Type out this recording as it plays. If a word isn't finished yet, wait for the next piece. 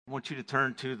I want you to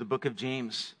turn to the book of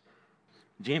James.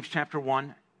 James chapter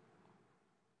 1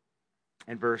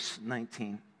 and verse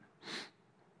 19.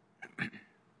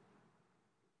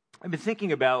 I've been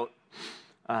thinking about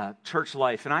church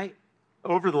life, and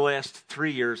over the last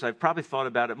 3 years, I've probably thought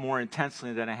about it more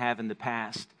intensely than I have in the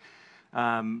past.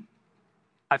 I've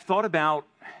thought about,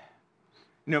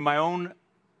 my own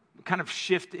kind of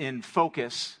shift in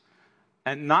focus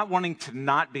and not wanting to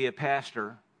not be a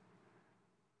pastor,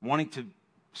 wanting to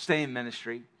stay in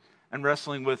ministry, and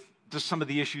wrestling with just some of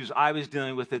the issues I was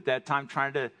dealing with at that time,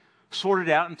 trying to sort it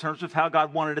out in terms of how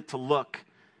God wanted it to look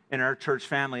in our church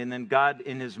family. And then God,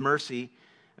 in His mercy,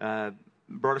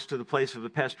 brought us to the place of a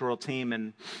pastoral team.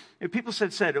 And people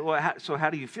said, well, so how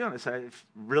do you feel? And I said,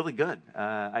 really good.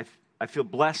 I feel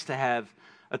blessed to have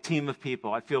a team of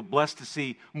people. I feel blessed to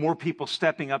see more people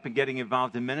stepping up and getting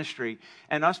involved in ministry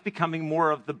and us becoming more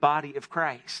of the body of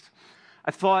Christ.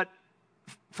 I thought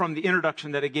from the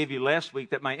introduction that I gave you last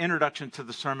week that my introduction to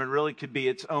the sermon really could be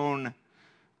its own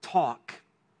talk.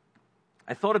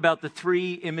 I thought about the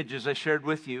three images I shared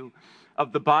with you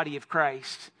of the body of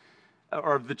Christ,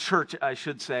 or of the church, I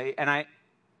should say, and I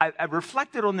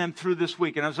reflected on them through this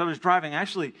week. And as I was driving, I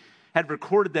actually had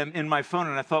recorded them in my phone,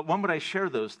 and I thought, when would I share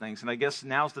those things? And I guess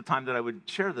now's the time that I would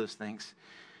share those things.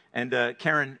 And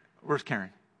Karen, where's Karen?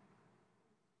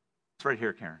 It's right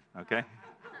here, Karen, okay?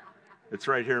 It's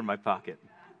right here in my pocket,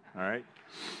 all right?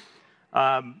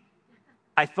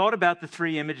 I thought about the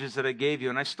three images that I gave you,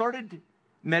 and I started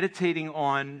meditating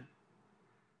on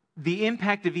the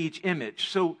impact of each image.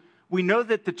 So we know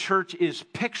that the church is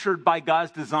pictured by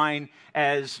God's design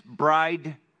as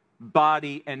bride,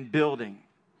 body, and building.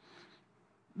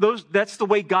 That's the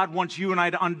way God wants you and I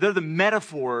to, they're the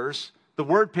metaphors, the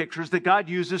word pictures that God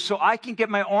uses so I can get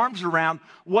my arms around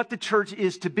what the church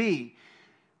is to be.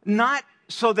 Not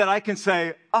so that I can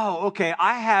say, oh, okay,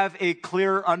 I have a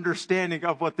clear understanding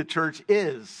of what the church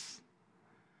is.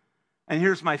 And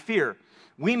here's my fear.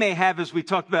 We may have, as we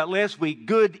talked about last week,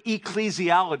 good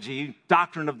ecclesiology,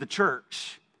 doctrine of the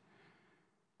church.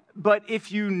 But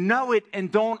if you know it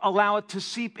and don't allow it to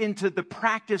seep into the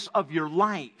practice of your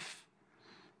life,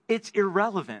 it's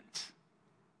irrelevant.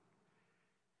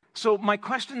 So my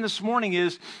question this morning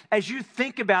is, as you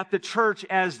think about the church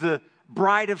as the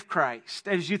bride of Christ,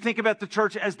 as you think about the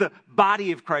church as the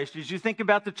body of Christ, as you think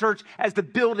about the church as the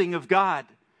building of God,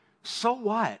 so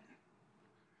what?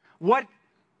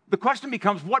 The question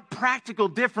becomes, what practical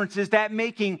difference is that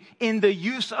making in the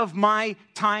use of my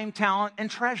time, talent,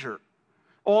 and treasure?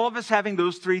 All of us having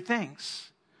those three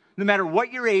things. No matter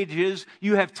what your age is,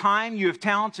 you have time, you have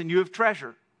talents, and you have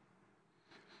treasure.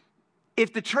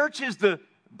 If the church is the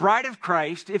bride of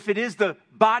Christ, if it is the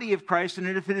body of Christ, and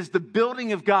if it is the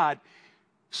building of God,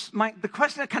 the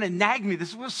question that kind of nagged me,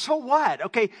 this was, so what?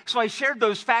 Okay, so I shared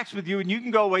those facts with you, and you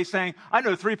can go away saying, I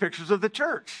know three pictures of the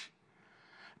church.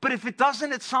 But if it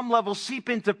doesn't at some level seep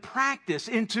into practice,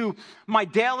 into my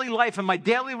daily life and my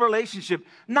daily relationship,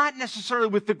 not necessarily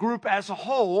with the group as a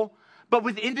whole, but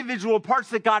with individual parts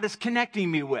that God is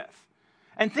connecting me with.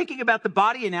 And thinking about the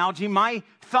body analogy, my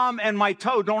thumb and my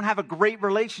toe don't have a great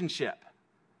relationship.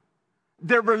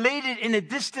 They're related in a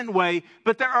distant way,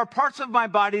 but there are parts of my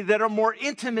body that are more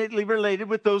intimately related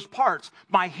with those parts.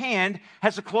 My hand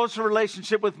has a closer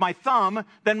relationship with my thumb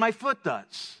than my foot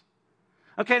does.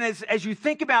 Okay, and as you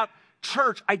think about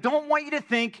church, I don't want you to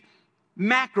think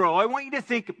macro. I want you to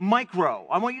think micro.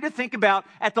 I want you to think about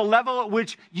at the level at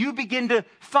which you begin to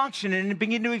function and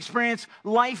begin to experience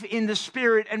life in the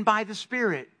Spirit and by the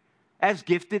Spirit as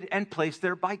gifted and placed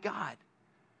there by God.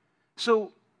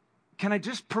 So can I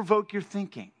just provoke your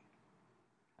thinking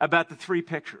about the three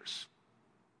pictures?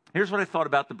 Here's what I thought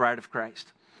about the bride of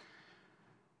Christ.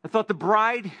 I thought the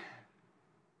bride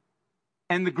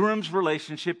and the groom's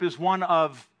relationship is one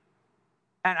of,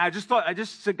 and I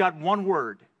just said, God, one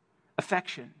word,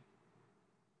 affection.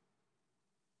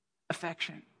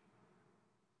 Affection.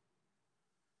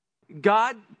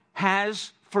 God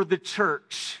has for the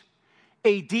church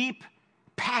a deep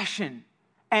passion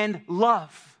and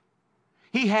love.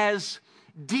 He has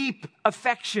deep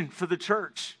affection for the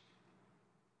church.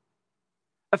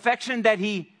 Affection that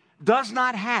He does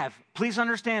not have. Please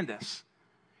understand this.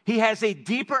 He has a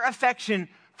deeper affection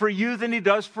for you than He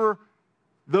does for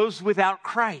those without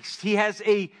Christ. He has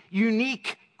a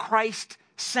unique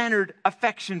Christ-centered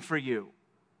affection for you.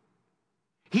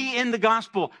 He, in the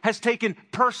gospel, has taken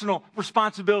personal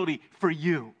responsibility for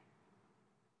you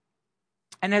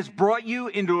and has brought you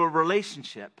into a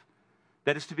relationship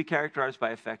that is to be characterized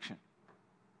by affection.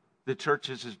 The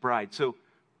church is His bride. So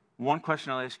one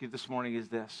question I'll ask you this morning is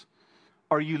this.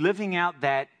 Are you living out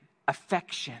that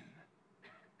affection,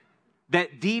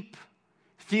 that deep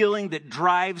feeling that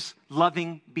drives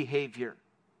loving behavior.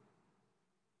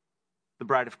 The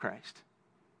bride of Christ.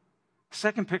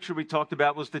 Second picture we talked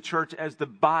about was the church as the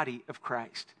body of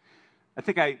Christ. I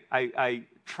think I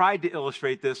tried to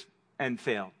illustrate this and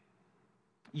failed.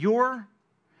 Your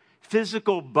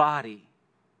physical body,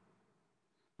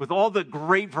 with all the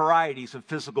great varieties of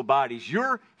physical bodies,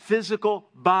 your physical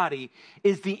body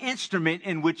is the instrument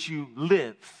in which you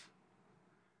live.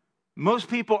 Most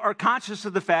people are conscious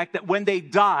of the fact that when they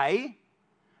die,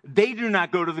 they do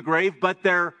not go to the grave, but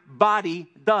their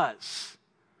body does.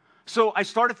 So I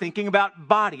started thinking about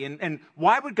body, and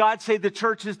why would God say the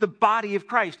church is the body of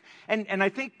Christ? And I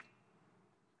think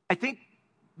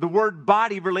the word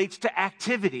body relates to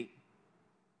activity,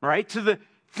 right? To the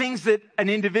things that an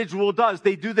individual does.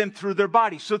 They do them through their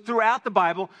body. So throughout the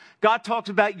Bible, God talks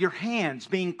about your hands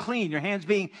being clean, your hands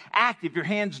being active, your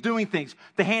hands doing things,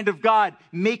 the hand of God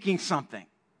making something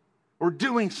or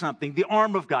doing something, the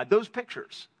arm of God, those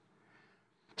pictures.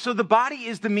 So the body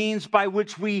is the means by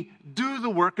which we do the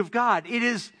work of God.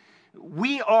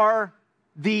 We are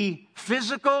the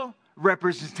physical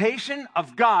representation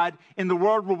of God in the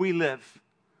world where we live.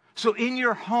 So in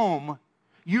your home,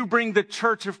 you bring the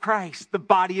church of Christ, the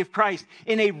body of Christ,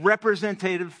 in a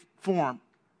representative form.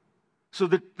 So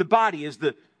the body is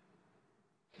the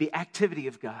activity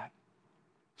of God.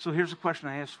 So here's a question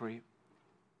I ask for you.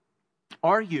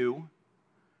 Are you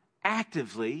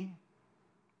actively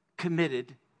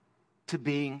committed to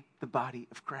being the body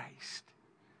of Christ?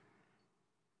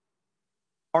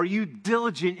 Are you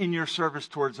diligent in your service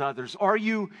towards others? Are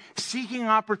you seeking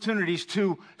opportunities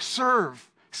to serve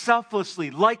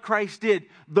selflessly, like Christ did,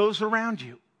 those around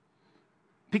you?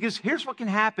 Because here's what can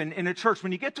happen in a church.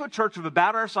 When you get to a church of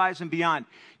about our size and beyond,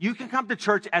 you can come to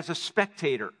church as a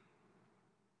spectator.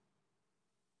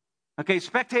 Okay,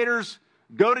 spectators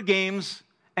go to games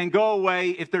and go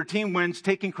away if their team wins,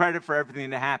 taking credit for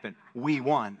everything that happened. We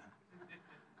won.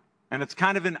 And it's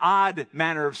kind of an odd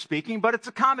manner of speaking, but it's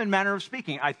a common manner of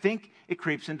speaking. I think it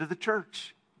creeps into the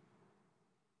church.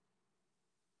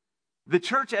 The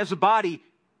church as a body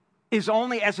is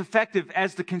only as effective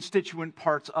as the constituent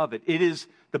parts of it.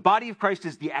 The body of Christ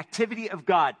is the activity of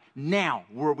God now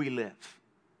where we live.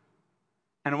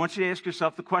 And I want you to ask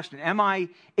yourself the question, am I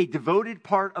a devoted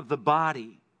part of the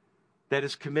body that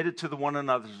is committed to the one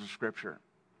another's of Scripture?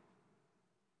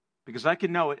 Because I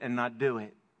can know it and not do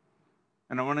it.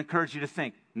 And I want to encourage you to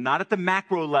think, not at the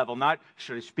macro level, not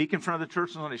should I speak in front of the church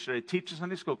on Sunday, should I teach a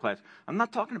Sunday school class? I'm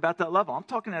not talking about that level. I'm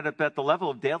talking about the level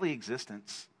of daily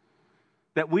existence.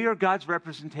 That we are God's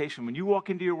representation. When you walk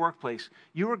into your workplace,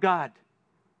 you are God.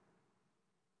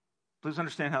 Please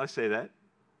understand how I say that.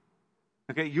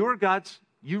 Okay,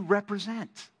 you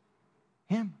represent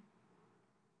Him.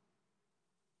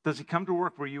 Does He come to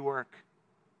work where you work?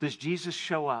 Does Jesus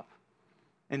show up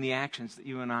in the actions that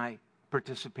you and I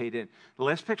participate in? The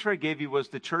last picture I gave you was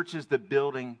the church is the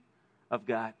building of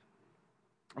God.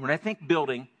 And when I think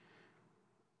building,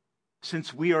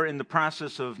 since we are in the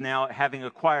process of now having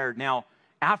acquired,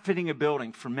 outfitting a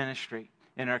building for ministry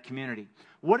in our community,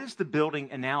 what is the building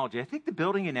analogy? I think the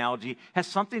building analogy has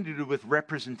something to do with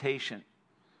representation.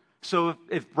 So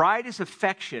if bride is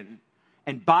affection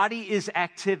and body is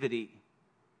activity,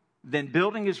 then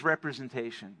building is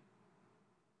representation.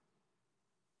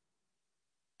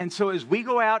 And so as we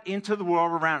go out into the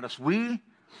world around us, we,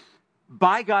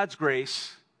 by God's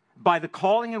grace, by the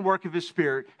calling and work of His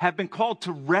Spirit, have been called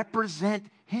to represent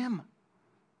Him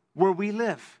where we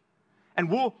live. And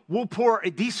we'll pour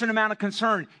a decent amount of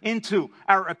concern into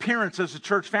our appearance as a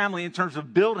church family in terms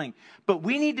of building. But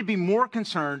we need to be more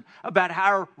concerned about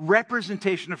our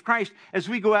representation of Christ as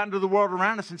we go out into the world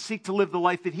around us and seek to live the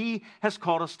life that He has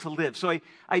called us to live. So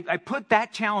I put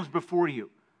that challenge before you.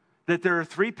 That there are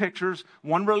three pictures,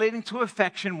 one relating to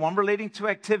affection, one relating to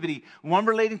activity, one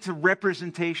relating to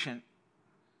representation.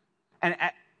 And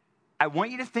I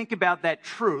want you to think about that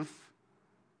truth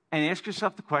and ask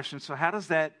yourself the question, so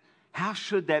how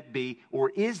should that be, or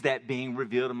is that being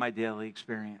revealed in my daily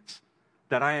experience?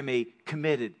 That I am a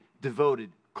committed,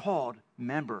 devoted, called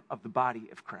member of the body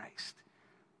of Christ.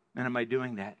 And am I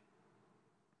doing that?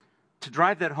 To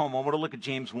drive that home, I want to look at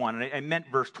James 1, and I meant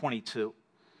verse 22.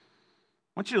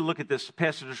 I want you to look at this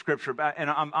passage of Scripture, and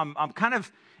I'm kind of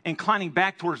inclining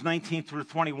back towards 19 through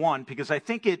 21 because I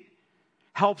think it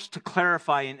helps to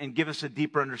clarify and give us a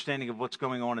deeper understanding of what's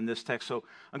going on in this text. So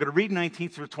I'm going to read 19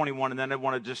 through 21, and then I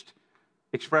want to just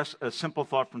express a simple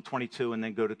thought from 22 and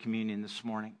then go to communion this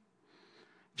morning.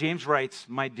 James writes,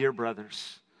 "My dear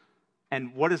brothers,"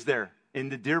 and what is there? In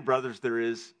the dear brothers, there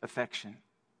is affection.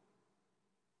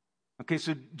 Okay,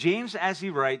 so James, as he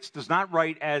writes, does not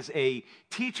write as a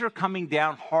teacher coming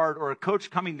down hard or a coach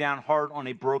coming down hard on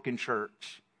a broken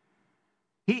church.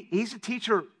 He's a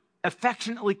teacher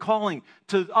affectionately calling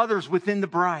to others within the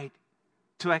bride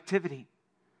to activity.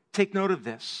 Take note of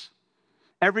this.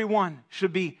 Everyone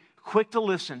should be quick to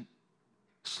listen,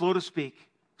 slow to speak,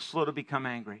 slow to become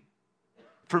angry.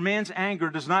 For man's anger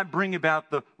does not bring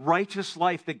about the righteous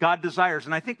life that God desires.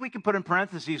 And I think we can put in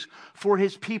parentheses, for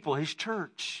his people, his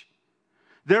church.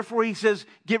 Therefore, he says,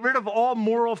 get rid of all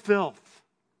moral filth,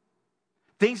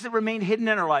 things that remain hidden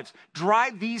in our lives.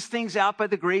 Drive these things out by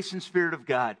the grace and Spirit of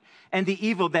God. And the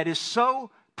evil that is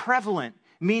so prevalent,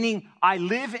 meaning I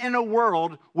live in a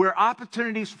world where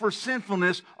opportunities for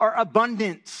sinfulness are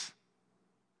abundant.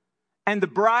 And the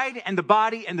bride and the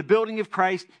body and the building of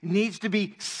Christ needs to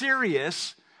be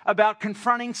serious about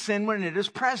confronting sin when it is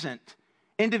present,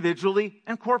 individually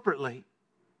and corporately.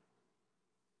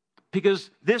 Because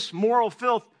this moral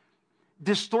filth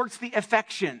distorts the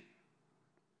affection.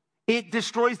 It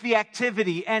destroys the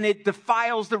activity and it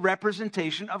defiles the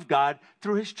representation of God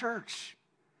through his church.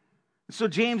 So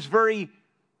James very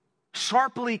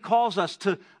sharply calls us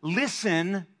to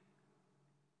listen.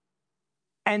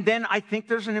 And then I think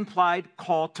there's an implied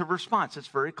call to response. It's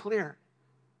very clear.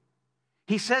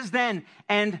 He says then,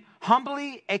 and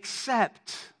humbly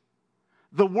accept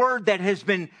the word that has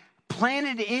been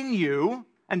planted in you.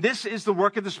 And this is the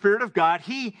work of the Spirit of God.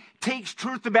 He takes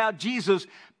truth about Jesus,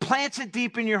 plants it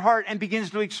deep in your heart, and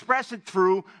begins to express it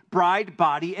through bride,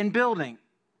 body, and building.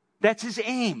 That's his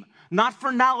aim. Not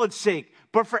for knowledge's sake,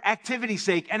 but for activity's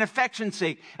sake, and affection's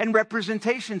sake, and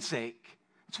representation's sake.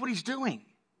 That's what he's doing.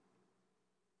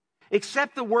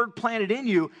 Accept the word planted in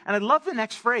you. And I love the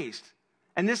next phrase.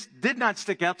 And this did not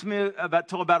stick out to me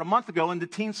till about a month ago in the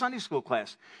teen Sunday school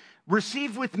class.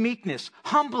 Receive with meekness,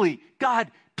 humbly, God,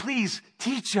 please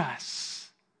teach us.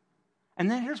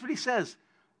 And then here's what he says.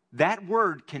 That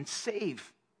word can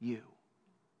save you.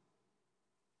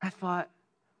 I thought,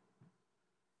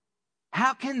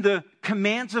 how can the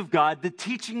commands of God, the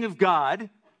teaching of God,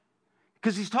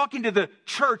 because he's talking to the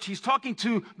church, he's talking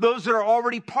to those that are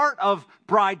already part of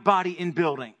bride, body, and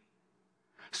building.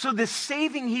 So the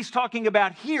saving he's talking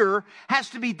about here has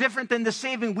to be different than the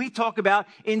saving we talk about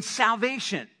in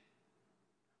salvation.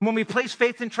 When we place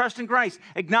faith and trust in Christ,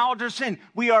 acknowledge our sin,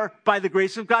 we are, by the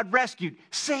grace of God, rescued,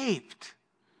 saved.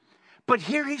 But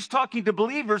here he's talking to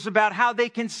believers about how they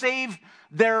can save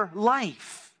their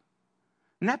life.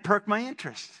 And that perked my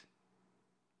interest.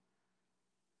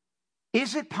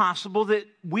 Is it possible that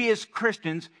we as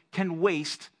Christians can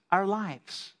waste our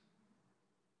lives?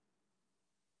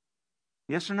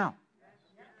 Yes or no?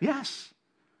 Yes.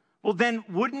 Well, then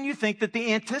wouldn't you think that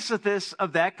the antithesis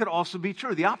of that could also be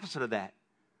true, the opposite of that?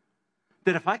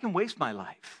 That if I can waste my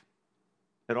life,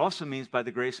 it also means by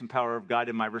the grace and power of God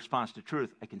in my response to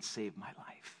truth, I can save my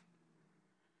life.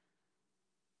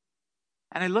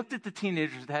 And I looked at the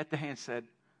teenagers that day and said,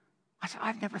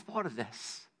 I've never thought of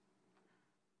this.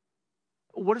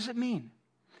 What does it mean?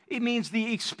 It means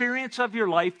the experience of your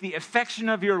life, the affection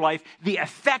of your life, the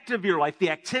effect of your life, the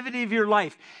activity of your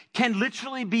life can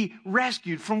literally be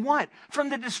rescued from what? From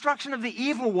the destruction of the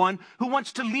evil one who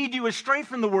wants to lead you astray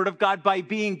from the word of God by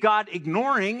being God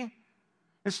ignoring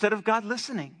instead of God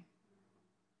listening.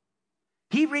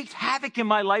 He wreaked havoc in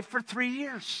my life for 3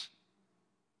 years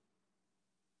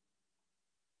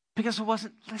because I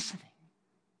wasn't listening.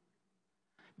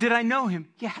 Did I know him?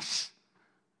 Yes.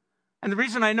 And the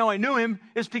reason I know I knew him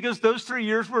is because those 3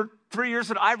 years were 3 years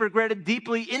that I regretted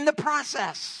deeply in the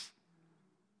process.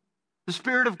 The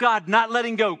Spirit of God not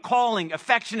letting go, calling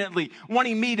affectionately,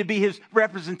 wanting me to be his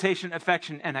representation,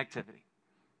 affection, and activity.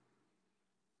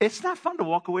 It's not fun to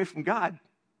walk away from God.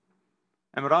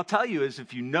 And what I'll tell you is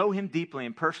if you know him deeply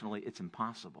and personally, it's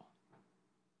impossible.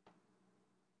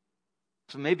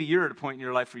 So maybe you're at a point in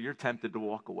your life where you're tempted to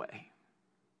walk away.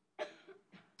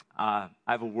 I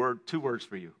have two words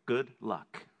for you. Good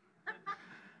luck.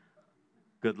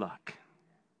 Good luck.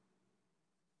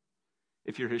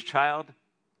 If you're his child,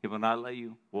 he will not let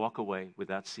you walk away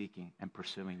without seeking and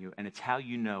pursuing you. And it's how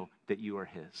you know that you are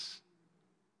his.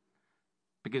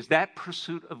 Because that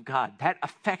pursuit of God, that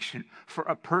affection for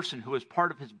a person who is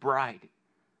part of his bride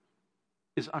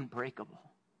is unbreakable.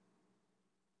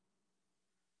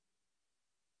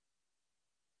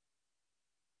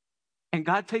 And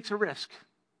God takes a risk.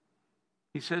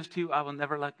 He says to you, I will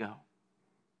never let go.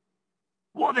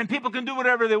 Well, then people can do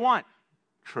whatever they want.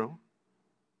 True.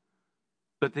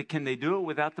 But can they do it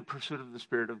without the pursuit of the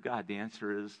Spirit of God? The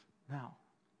answer is no.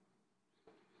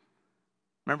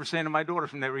 Remember saying to my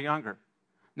daughters when they were younger,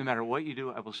 no matter what you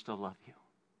do, I will still love you.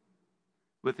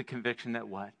 With the conviction that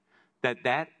what?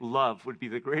 that love would be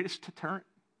the greatest deterrent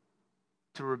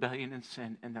to rebellion and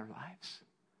sin in their lives?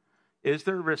 Is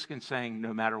there a risk in saying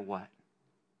no matter what?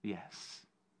 Yes.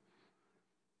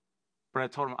 But I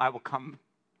told him, I will come.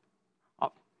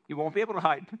 You won't be able to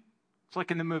hide. It's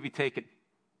like in the movie Taken.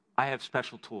 I have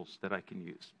special tools that I can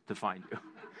use to find you.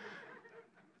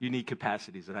 Unique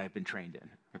capacities that I have been trained in.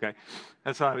 Okay?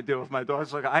 That's how I would deal with my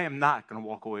daughters. Like, I am not going to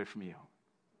walk away from you.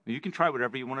 You can try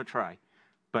whatever you want to try,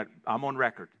 but I'm on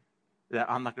record that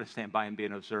I'm not going to stand by and be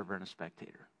an observer and a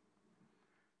spectator.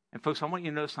 And folks, I want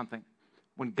you to know something.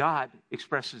 When God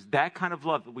expresses that kind of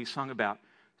love that we sung about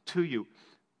to you,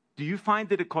 do you find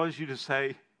that it causes you to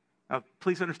say, now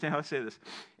please understand how I say this,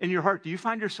 in your heart, do you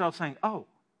find yourself saying, oh,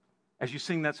 as you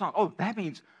sing that song, oh, that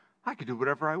means I can do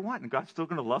whatever I want and God's still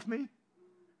going to love me?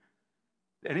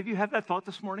 Any of you have that thought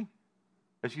this morning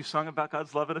as you sung about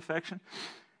God's love and affection?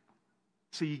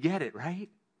 So you get it, right?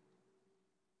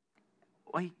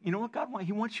 Well, you know what God wants?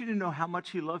 He wants you to know how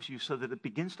much he loves you so that it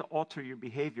begins to alter your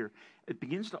behavior. It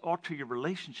begins to alter your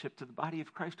relationship to the body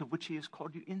of Christ, of which he has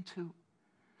called you into.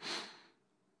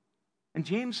 And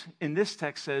James, in this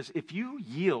text, says, if you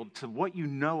yield to what you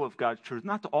know of God's truth,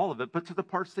 not to all of it, but to the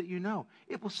parts that you know,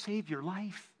 it will save your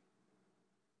life.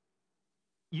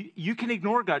 You can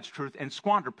ignore God's truth and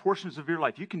squander portions of your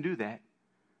life. You can do that.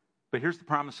 But here's the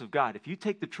promise of God. If you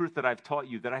take the truth that I've taught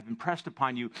you, that I've impressed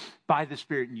upon you by the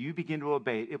Spirit, and you begin to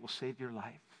obey it, it will save your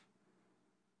life.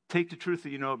 Take the truth that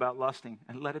you know about lusting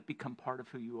and let it become part of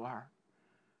who you are.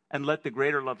 And let the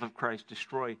greater love of Christ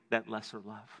destroy that lesser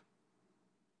love.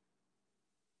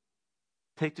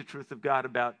 Take the truth of God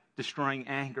about destroying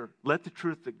anger. Let the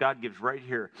truth that God gives right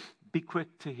here. Be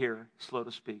quick to hear, slow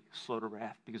to speak, slow to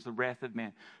wrath, because the wrath of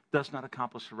man does not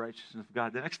accomplish the righteousness of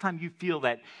God. The next time you feel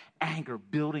that anger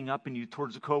building up in you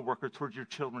towards a coworker, towards your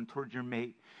children, towards your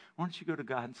mate, why don't you go to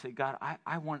God and say, God,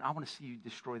 I want to see you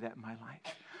destroy that in my life.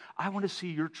 I want to see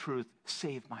your truth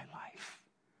save my life.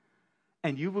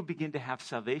 And you will begin to have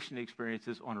salvation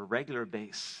experiences on a regular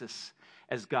basis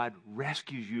as God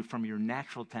rescues you from your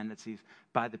natural tendencies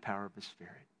by the power of his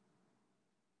Spirit.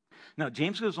 Now,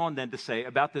 James goes on then to say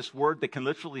about this word that can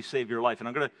literally save your life. And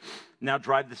I'm going to now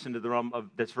drive this into the realm of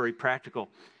that's very practical.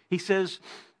 He says,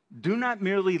 do not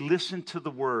merely listen to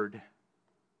the word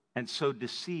and so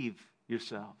deceive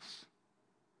yourselves.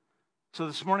 So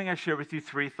this morning I share with you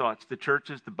three thoughts. The church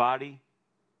is the body,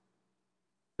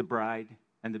 the bride,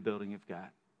 and the building of God.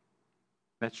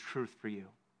 That's truth for you.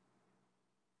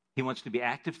 He wants to be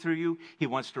active through you. He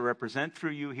wants to represent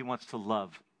through you. He wants to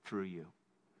love through you.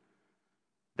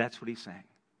 That's what he's saying.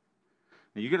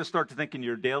 Now, you're going to start to think in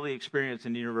your daily experience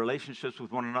and in your relationships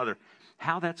with one another,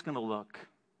 how that's going to look.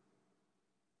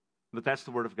 But that's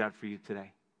the word of God for you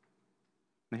today.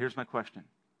 Now, here's my question.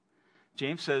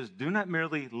 James says, do not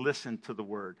merely listen to the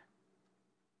word.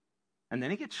 And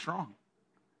then he gets strong.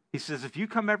 He says, if you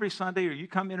come every Sunday or you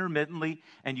come intermittently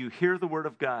and you hear the word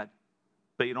of God,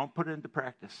 but you don't put it into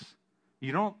practice,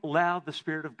 you don't allow the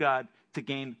Spirit of God to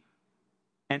gain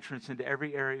entrance into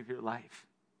every area of your life.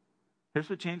 Here's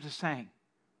what James is saying.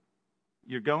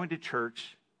 You're going to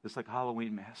church, it's like a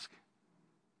Halloween mask.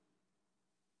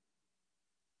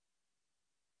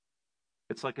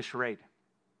 It's like a charade.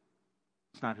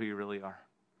 It's not who you really are.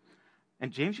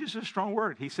 And James uses a strong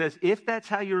word. He says, if that's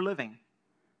how you're living,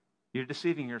 you're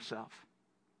deceiving yourself.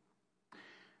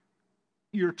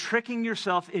 You're tricking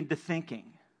yourself into thinking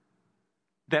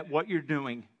that what you're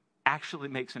doing actually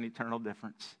makes an eternal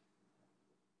difference.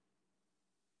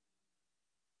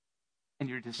 And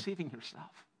you're deceiving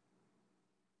yourself.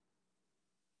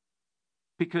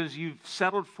 Because you've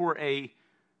settled for a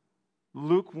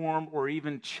lukewarm or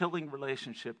even chilling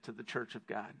relationship to the church of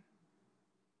God.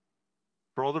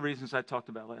 For all the reasons I talked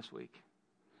about last week.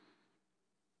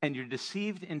 And you're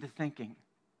deceived into thinking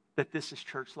that this is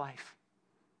church life.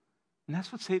 And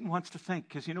that's what Satan wants to think.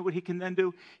 Because you know what he can then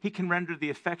do? He can render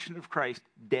the affection of Christ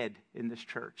dead in this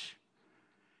church.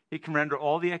 He can render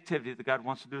all the activity that God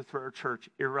wants to do through our church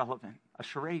irrelevant, a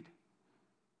charade.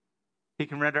 He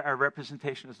can render our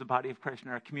representation as the body of Christ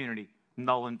in our community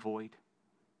null and void,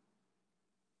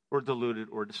 or diluted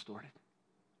or distorted.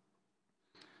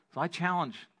 So I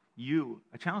challenge you,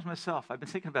 I challenge myself. I've been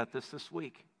thinking about this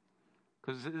week,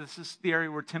 because this is the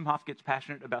area where Tim Hoff gets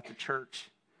passionate about the church.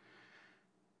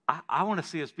 I want to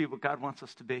see us be what God wants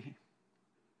us to be.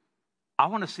 I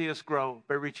want to see us grow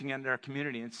by reaching into our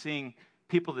community and seeing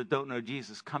people that don't know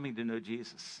Jesus coming to know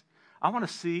Jesus. I want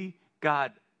to see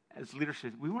God as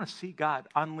leadership. We want to see God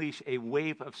unleash a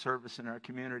wave of service in our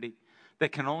community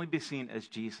that can only be seen as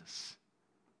Jesus.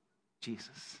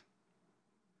 Jesus.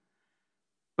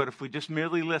 But if we just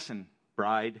merely listen,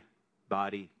 bride,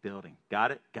 body, building.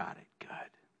 Got it? Got it. Good.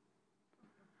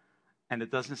 and it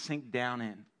doesn't sink down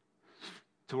in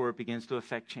to where it begins to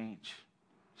affect change.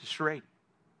 It's a charade.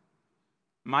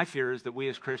 My fear is that we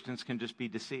as Christians can just be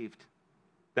deceived,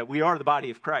 that we are the body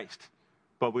of Christ,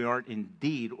 but we aren't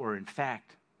indeed or in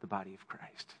fact the body of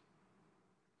Christ.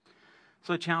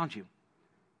 So I challenge you.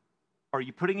 Are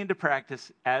you putting into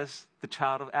practice as a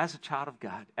child of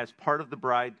God, as part of the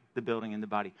bride, the building, and the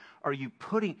body? Are you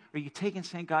taking,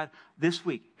 saying, God, this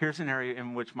week, here's an area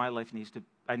in which my life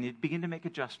I need to begin to make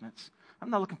adjustments. I'm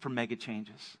not looking for mega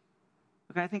changes.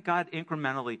 Okay, I think God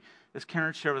incrementally, as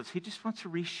Karen shared with us, He just wants to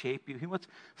reshape you.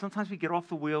 Sometimes we get off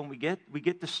the wheel and we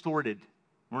get distorted.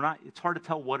 It's hard to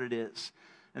tell what it is.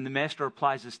 And the master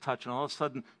applies his touch, and all of a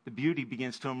sudden, the beauty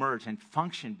begins to emerge, and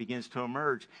function begins to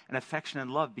emerge, and affection and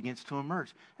love begins to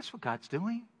emerge. That's what God's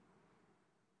doing.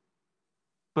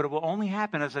 But it will only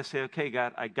happen as I say, okay,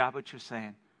 God, I got what you're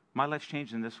saying. My life's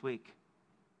changing this week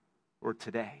or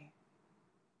today.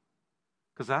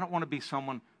 Because I don't want to be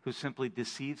someone who simply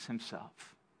deceives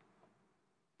himself,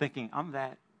 thinking, I'm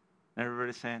that. And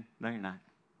everybody's saying, no, you're not.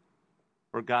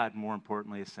 Or God, more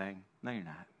importantly, is saying, no, you're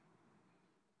not.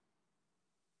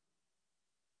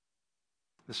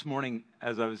 This morning,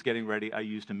 as I was getting ready, I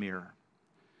used a mirror.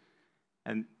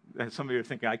 And some of you are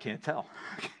thinking, I can't tell.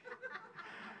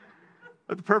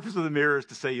 But the purpose of the mirror is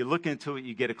to say you look into it,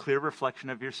 you get a clear reflection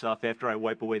of yourself after I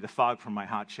wipe away the fog from my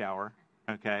hot shower,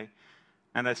 okay?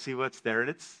 And I see what's there, and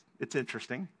it's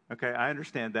interesting, okay? I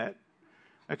understand that,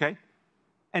 okay?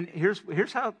 And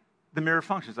here's how the mirror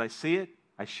functions. I see it,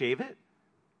 I shave it,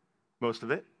 most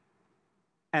of it,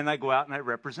 and I go out and I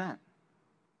represent.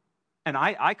 And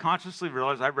I consciously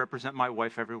realize I represent my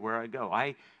wife everywhere I go.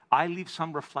 I leave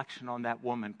some reflection on that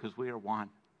woman because we are one.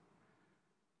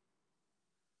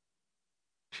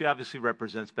 She obviously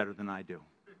represents better than I do.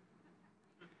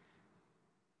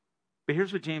 But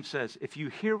here's what James says. If you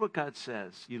hear what God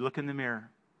says, you look in the mirror,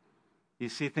 you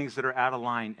see things that are out of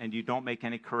line, and you don't make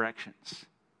any corrections.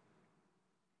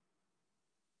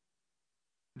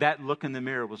 That look in the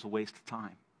mirror was a waste of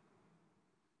time.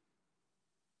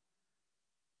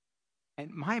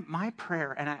 And my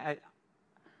prayer, and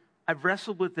I've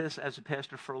wrestled with this as a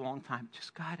pastor for a long time.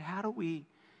 Just, God, how do we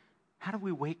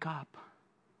wake up?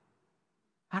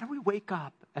 How do we wake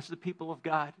up as the people of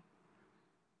God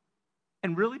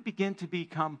and really begin to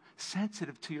become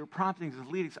sensitive to your promptings and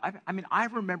leadings? I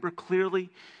remember clearly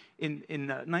in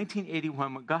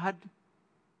 1981 when God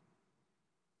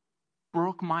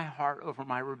broke my heart over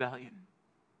my rebellion.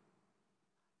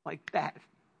 Like that.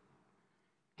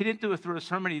 He didn't do it through a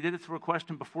sermon. He did it through a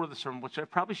question before the sermon, which I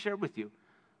probably shared with you.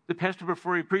 The pastor,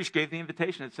 before he preached, gave the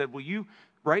invitation and said, will you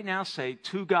right now say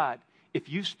to God, if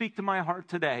you speak to my heart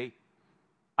today,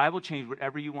 I will change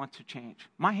whatever you want to change.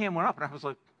 My hand went up, and I was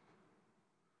like,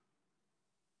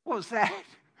 what was that?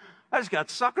 I just got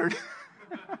suckered.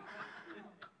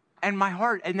 And my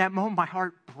heart, in that moment, my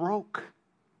heart broke.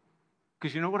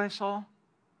 Because you know what I saw?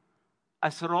 I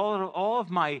said all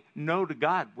of my no to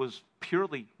God was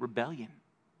purely rebellion.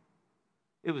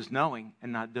 It was knowing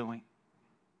and not doing.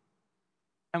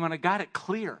 And when I got it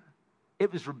clear,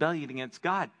 it was rebellion against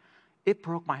God. It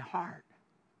broke my heart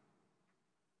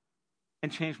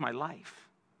and changed my life.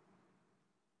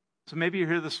 So maybe you're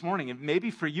here this morning, and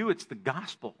maybe for you it's the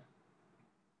gospel.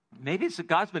 Maybe it's that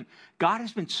God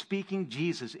has been speaking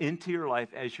Jesus into your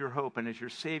life as your hope and as your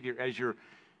Savior, as your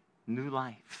new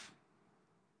life.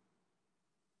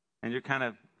 And you're kind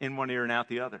of in one ear and out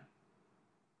the other.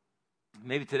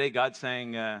 Maybe today God's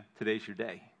saying, today's your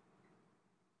day.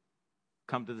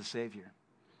 Come to the Savior.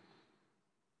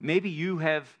 Maybe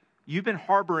you've been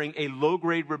harboring a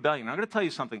low-grade rebellion. I'm going to tell you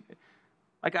something.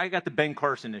 Like I got the Ben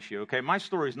Carson issue, okay? My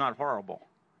story's not horrible.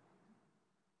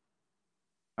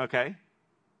 Okay?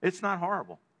 It's not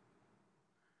horrible.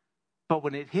 But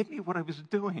when it hit me what I was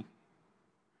doing,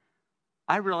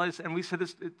 I realized, and we said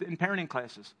this in parenting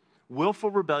classes, willful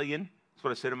rebellion, that's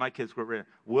what I say to my kids,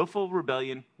 willful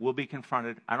rebellion will be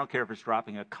confronted. I don't care if it's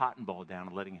dropping a cotton ball down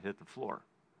and letting it hit the floor.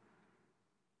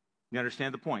 You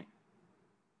understand the point?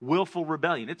 Willful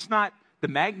rebellion. It's not the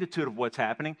magnitude of what's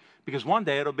happening, because one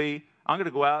day it'll be, I'm going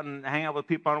to go out and hang out with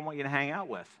people I don't want you to hang out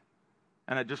with.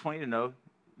 And I just want you to know,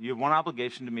 you have one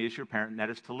obligation to me as your parent, and that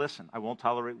is to listen. I won't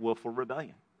tolerate willful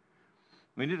rebellion.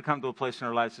 We need to come to a place in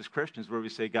our lives as Christians where we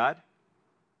say, God,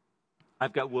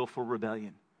 I've got willful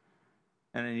rebellion,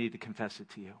 and I need to confess it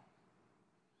to you.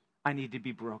 I need to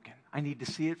be broken. I need to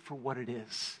see it for what it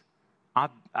is.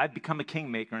 I've become a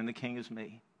kingmaker, and the king is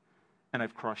me, and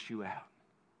I've crossed you out.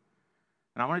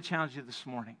 And I want to challenge you this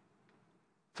morning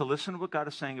to listen to what God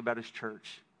is saying about his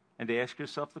church and to ask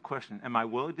yourself the question, am I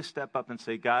willing to step up and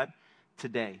say, God,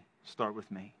 today, start with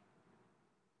me.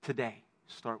 Today,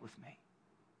 start with me.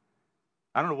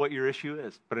 I don't know what your issue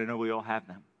is, but I know we all have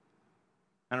them.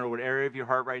 I don't know what area of your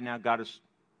heart right now God is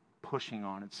pushing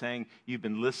on and saying you've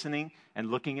been listening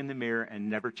and looking in the mirror and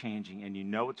never changing, and you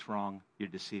know it's wrong. You're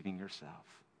deceiving yourself.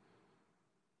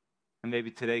 And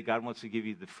maybe today God wants to give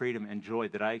you the freedom and joy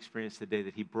that I experienced the day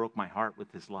that he broke my heart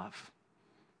with his love.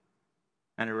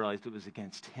 And I realized it was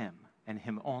against him and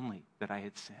him only that I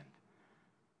had sinned.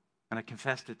 And I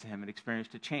confessed it to him and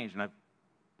experienced a change. And I've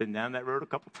been down that road a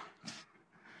couple times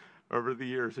over the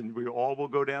years, and we all will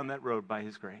go down that road by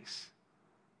his grace.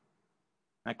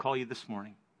 And I call you this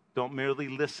morning. Don't merely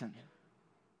listen.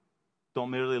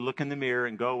 Don't merely look in the mirror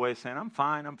and go away saying, I'm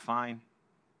fine,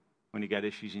 when you got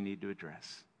issues you need to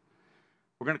address.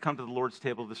 We're going to come to the Lord's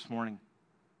table this morning.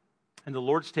 And the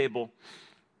Lord's table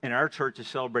in our church is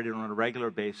celebrated on a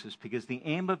regular basis because the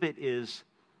aim of it is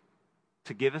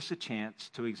to give us a chance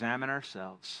to examine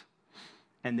ourselves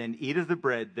and then eat of the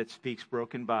bread that speaks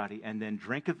broken body and then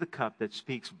drink of the cup that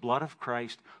speaks blood of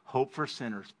Christ, hope for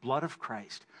sinners, blood of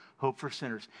Christ, hope for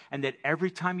sinners. And that every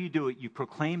time you do it, you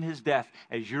proclaim his death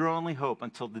as your only hope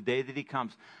until the day that he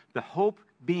comes. The hope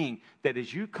being that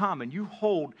as you come and you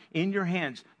hold in your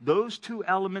hands those two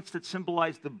elements that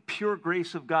symbolize the pure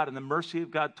grace of God and the mercy of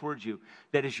God towards you,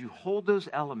 that as you hold those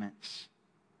elements,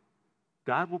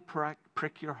 God will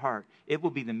prick your heart. It will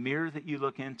be the mirror that you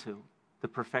look into, the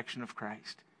perfection of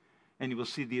Christ. And you will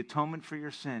see the atonement for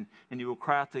your sin. And you will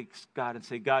cry out to God and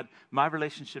say, God, my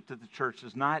relationship to the church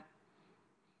is not,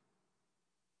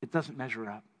 it doesn't measure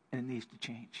up and it needs to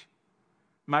change.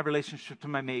 My relationship to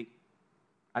my mate,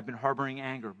 I've been harboring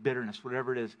anger, bitterness,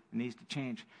 whatever it is, it needs to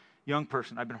change. Young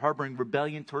person, I've been harboring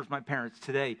rebellion towards my parents.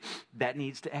 Today, that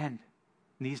needs to end.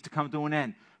 It needs to come to an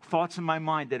end. Thoughts in my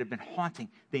mind that have been haunting,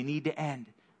 they need to end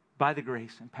by the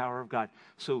grace and power of God.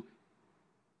 So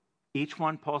each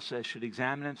one, Paul says, should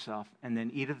examine himself and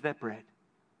then eat of that bread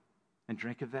and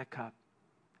drink of that cup.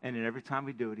 And then every time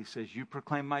we do it, he says, you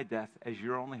proclaim my death as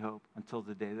your only hope until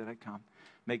the day that I come.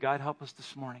 May God help us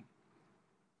this morning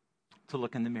to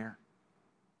look in the mirror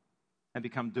and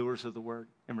become doers of the word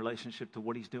in relationship to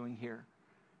what he's doing here,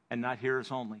 and not hearers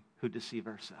only who deceive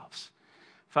ourselves.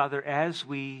 Father, as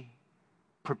we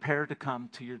prepare to come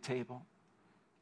to your table,